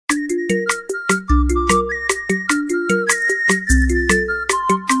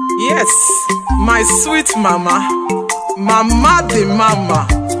my sweet mama, mama the mama,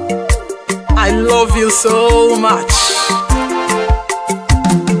 I love you so much.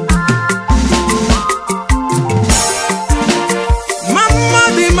 Mama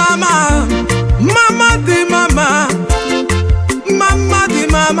the mama, mama the mama, mama the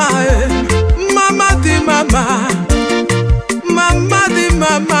mama, mama the mama, mama the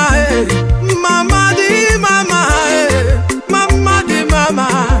mama, mama the mama, mama the mama,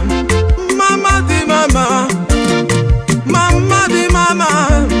 mama the mama, mama the mama,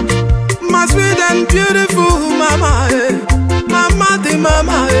 my sweet and beautiful mama, mama the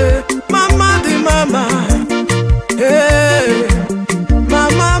mama, mama the mama, hey,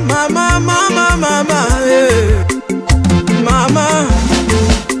 mama, mama, mama, mama, hey, mama,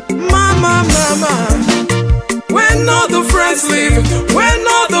 mama, mama. When all the friends leave, when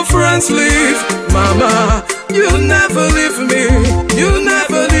all the friends leave, mama, you never leave me, you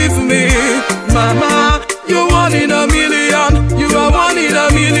never leave me, mama. You're one in a million, you are one in a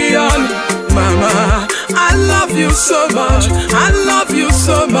million, mama. I love you so much, I love you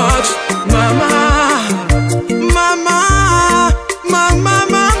so much, mama, mama, mama,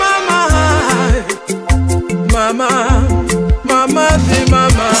 mama, mama, mama, the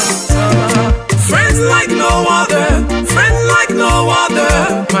mama, mama. Friends like no other, friends like no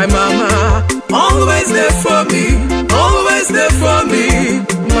other, my mama. Always there for me, always there for me,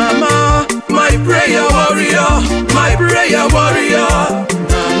 mama. My prayer warrior, my prayer warrior,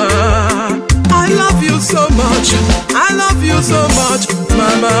 mama. I love you so much, I love you so much,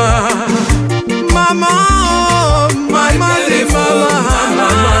 mama. Mama, my mother, mama,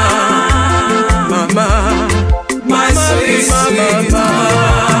 mama, my sweet mama.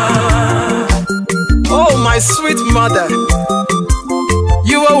 Oh, my sweet mother,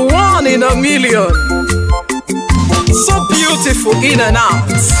 you are one in a million, so beautiful in and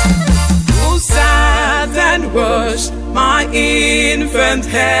out. Who sat and washed my infant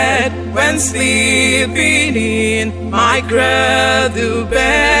head when sleeping in my cradle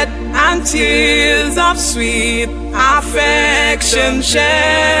bed, and tears of sweet affection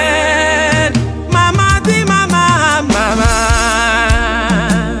shed? Mama, the mama, mama,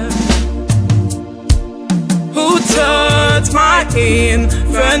 who taught my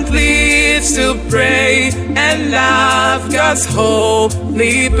infant lips to pray and love God's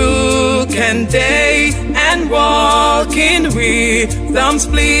holy book and day, and walk in wisdom's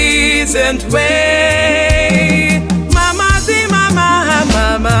pleasant way. Mama, the mama,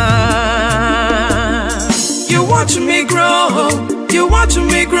 mama, you watch me grow, you watch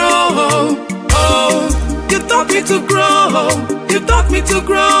me grow. Oh, you taught me to grow, you taught me to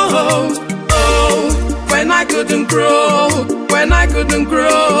grow. Oh, when I couldn't grow, when I couldn't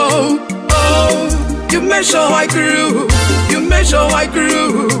grow. Oh, you made sure I grew, you made sure I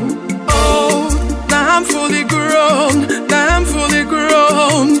grew. Oh, now I'm fully grown, now I'm fully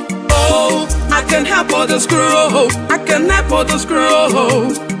grown. Oh, I can help others grow, I can help others grow.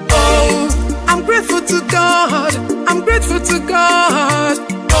 Oh, I'm grateful to God, I'm grateful to God.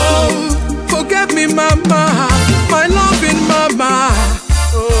 Oh, forgive me, mama, my loving mama.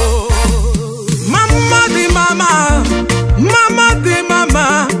 Oh, mama the mama, mama the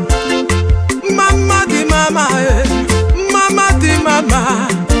mama, mama the mama, mama the mama,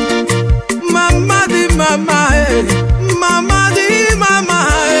 mama the mama, mama the mama,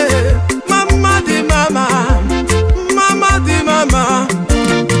 mama the mama, mama the mama,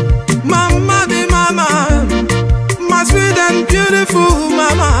 mama the mama, my sweet and beautiful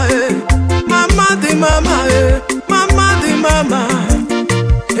mama, mama the mama, mama the mama,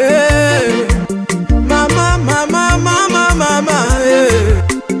 hey. Mama, mama, mama, mama, yeah.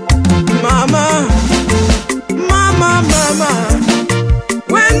 Mama, mama, mama.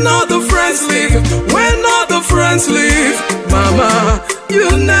 When all the friends leave, when all the friends leave, mama, you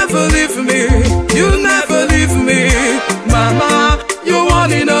never leave me, you never leave me, mama. You're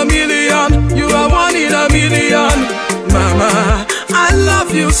one in a million, you are one in a million, mama. I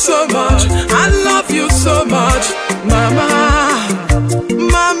love you so much, I love you so much, mama,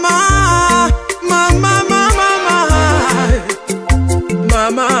 mama. Mama, mama,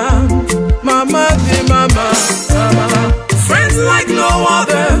 mama, mama, the mama, mama. Friends like no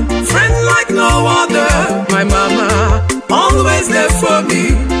other, friends like no other, my mama. Always there for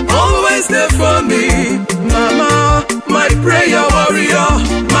me, always there for me, mama. My prayer